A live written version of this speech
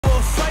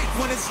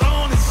when it's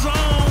on, it's on.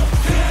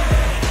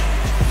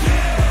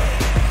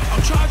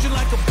 I'm charging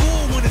like a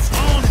bull when it's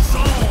on, it's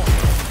on.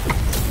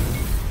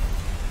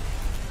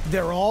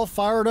 They're all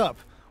fired up.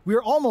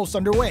 We're almost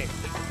underway.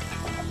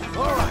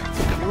 All right,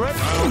 you ready?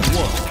 Round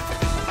one.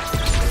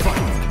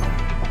 Fight.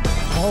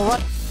 All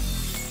right.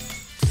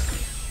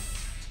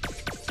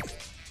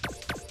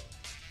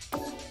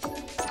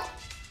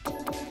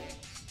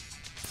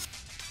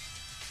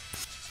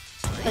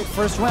 Hey,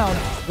 first round,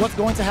 what's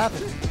going to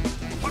happen?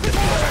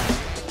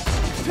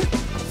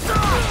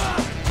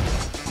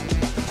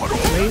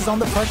 Lays on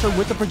the pressure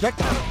with the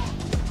projectile.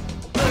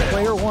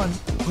 Player 1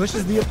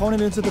 pushes the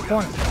opponent into the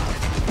corner.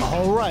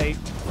 All right.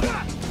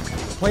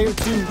 Player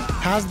 2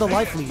 has the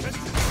life lead.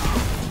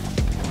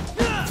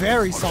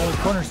 Very solid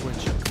corner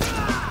switch.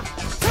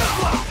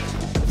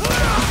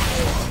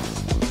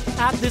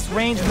 At this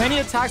range, many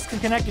attacks can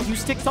connect if you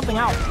stick something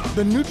out.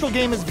 The neutral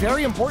game is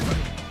very important.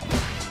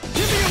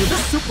 Did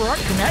this super art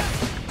connect?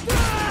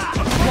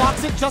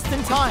 Blocks it just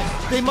in time.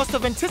 They must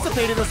have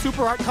anticipated a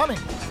super art coming.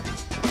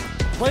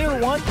 Player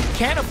 1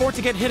 can't afford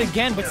to get hit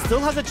again, but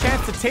still has a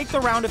chance to take the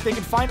round if they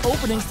can find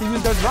openings to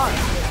use their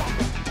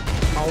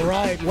drive. All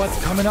right,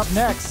 what's coming up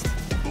next?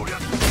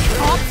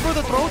 Opts for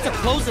the throw to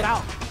close it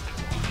out.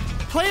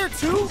 Player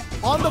 2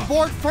 on the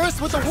board first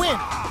with a win.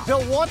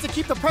 They'll want to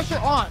keep the pressure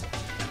on.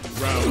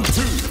 Round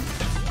 2.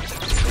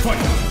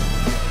 Fight.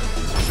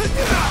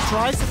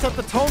 Tries to set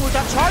the tone with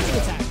that charging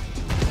attack.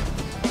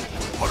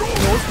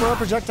 Goes for a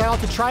projectile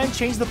to try and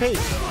change the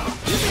pace.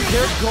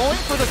 They're going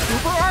for the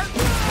super art.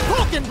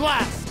 Broken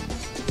blast!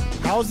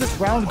 How's this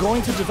round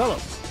going to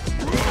develop?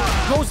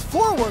 Goes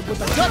forward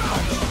with a gut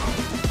punch.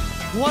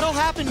 What'll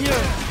happen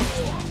here?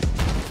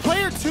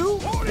 Player 2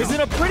 is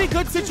in a pretty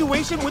good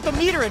situation with a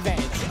meter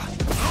advantage.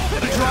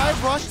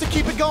 Drive rush to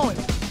keep it going.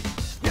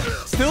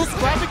 Still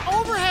scrapping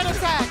overhead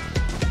attack.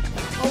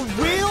 A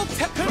wheel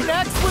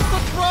connects with the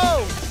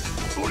throw.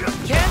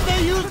 Can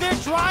they use their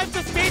drive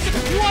to space it?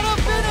 What a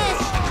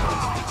finish!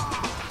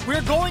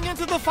 We're going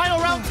into the final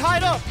round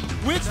tied up.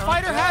 Which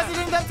fighter has it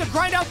in them to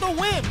grind out the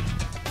win?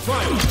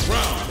 Final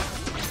round.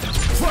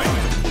 Fight.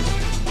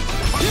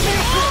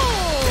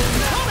 Oh,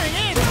 coming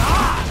in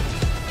hot.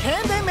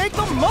 Can they make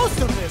the most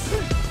of this?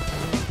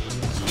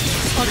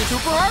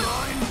 Super art.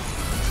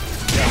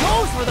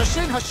 Goes for the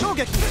Shin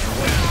Hashogeki.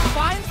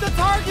 Finds the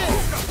target.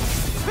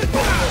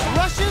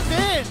 Rushes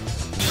in.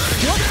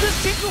 What's this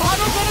Shinku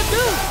Hado gonna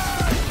do?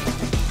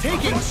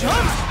 Taking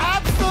jumps,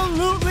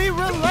 absolutely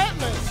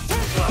relentless.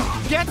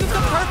 Gets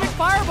into perfect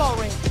fireball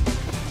range.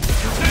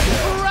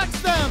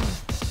 Wrecks them.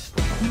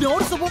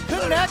 Noticeable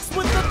connects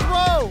with the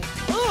throw.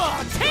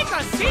 Ugh, take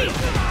a seat.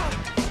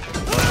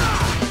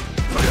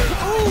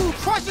 Ooh,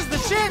 crushes the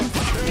shin.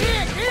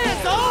 It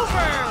is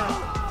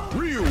over.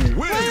 Real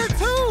win. Player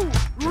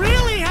 2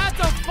 really had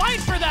to fight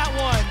for that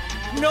one.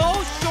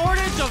 No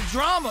shortage of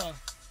drama.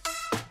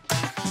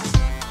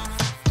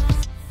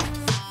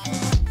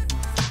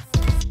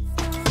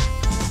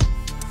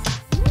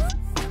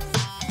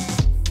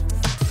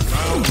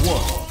 Round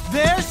 1.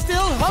 They're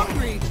still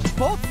hungry.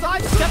 Both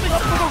sides stepping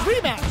up for the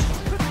rematch.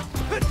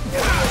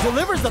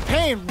 Delivers the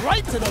pain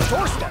right to the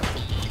doorstep.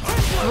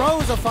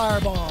 Throws a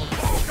fireball.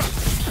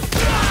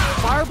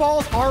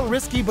 Fireballs are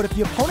risky, but if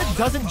the opponent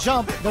doesn't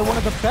jump, they're one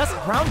of the best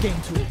ground game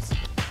tools.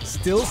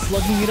 Still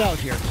slugging it out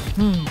here.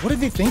 What are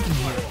they thinking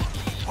here?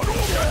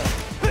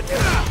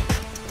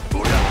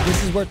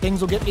 This is where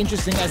things will get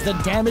interesting as the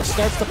damage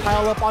starts to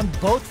pile up on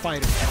both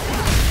fighters.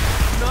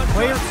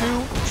 Player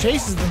 2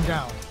 chases them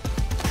down.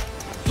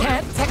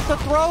 Can't tech the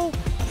throw.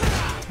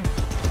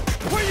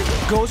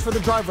 Goes for the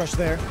drive rush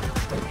there.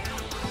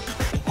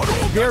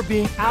 They're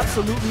being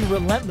absolutely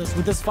relentless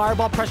with this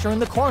fireball pressure in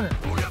the corner.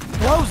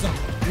 Throws him.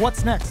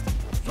 What's next?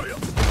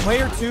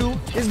 Player 2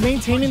 is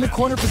maintaining the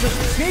corner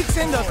position. Sneaks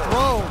in the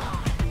throw.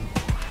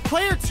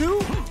 Player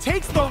 2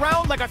 takes the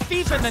round like a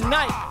thief in the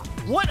night.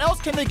 What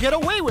else can they get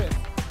away with?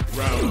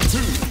 Round 2.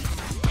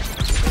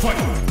 Fight.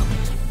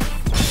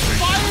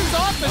 Fires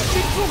off the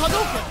Shinku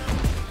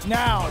Hadouken.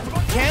 Now,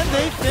 can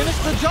they finish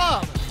the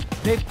job?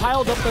 They've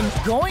piled up and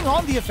going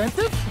on the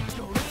offensive.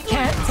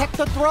 Can't tech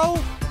the throw.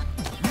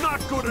 Not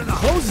good enough.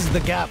 Closes the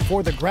gap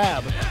for the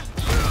grab.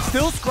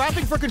 Still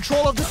scrapping for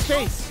control of the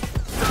space.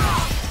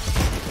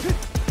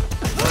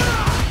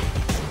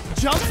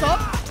 Jumps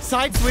up,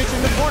 side switch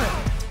in the corner.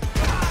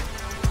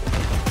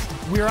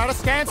 We're at a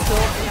standstill.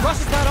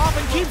 Rushes that off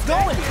and keeps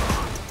going.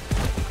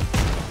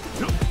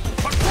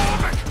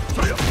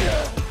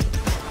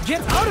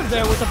 Gets out of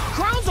there with a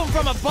grounds him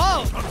from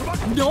above.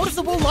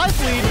 Noticeable life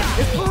lead.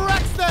 It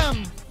wrecks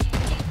them.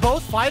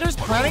 Both fighters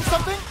planning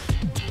something?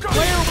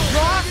 Player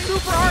rock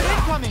super hard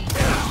incoming.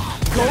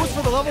 Goes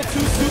for the level 2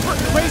 super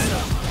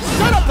eraser.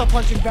 Set up the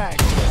punching bag.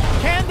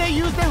 Can they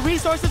use their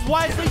resources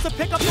wisely to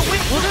pick up the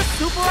win? Will this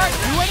super art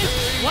do any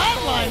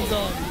flatline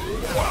zone?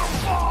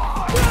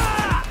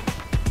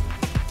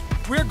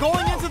 We're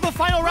going into the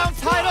final round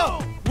tied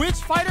up. Which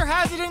fighter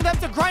has it in them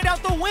to grind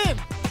out the win?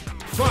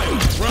 Final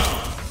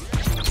round.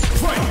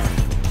 Fight.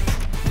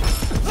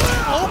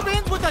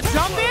 Opens with a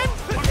jump in?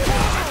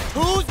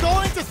 Who's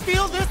going to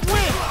steal this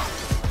win?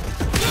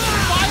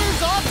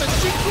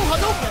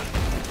 Hadouken.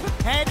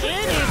 Head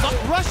in is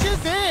up,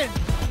 rushes in.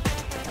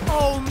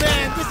 Oh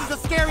man, this is a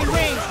scary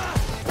range.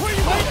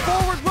 Right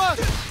forward rush.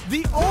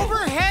 The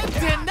overhead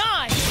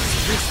denied.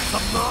 This is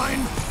a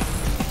mine.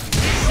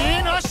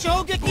 Shin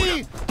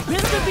Shogeki.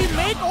 This could be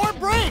make or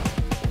break.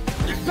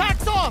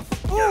 Backs off.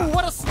 Ooh,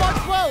 what a smart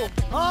flow.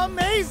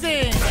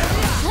 Amazing.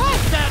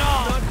 Drops that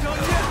off.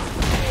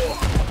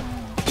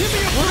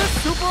 Will this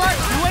super art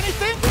do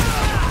anything?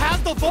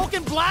 Has the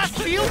Vulcan blast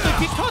field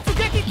the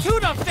Totsugeki to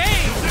the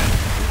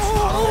face.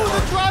 Ooh,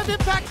 the drive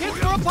impact hits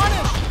for a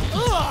punish.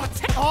 Ugh,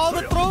 oh,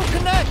 the throw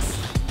connects.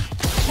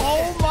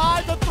 Oh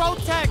my, the throw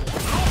tech.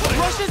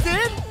 Rushes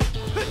in.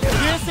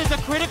 This is a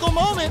critical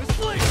moment.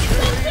 The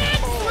big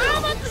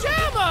slamma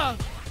jamma.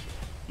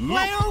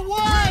 Player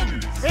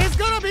one is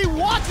gonna be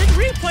watching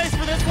replays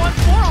for this one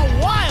for a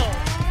while.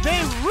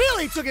 They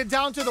really took it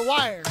down to the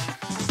wire.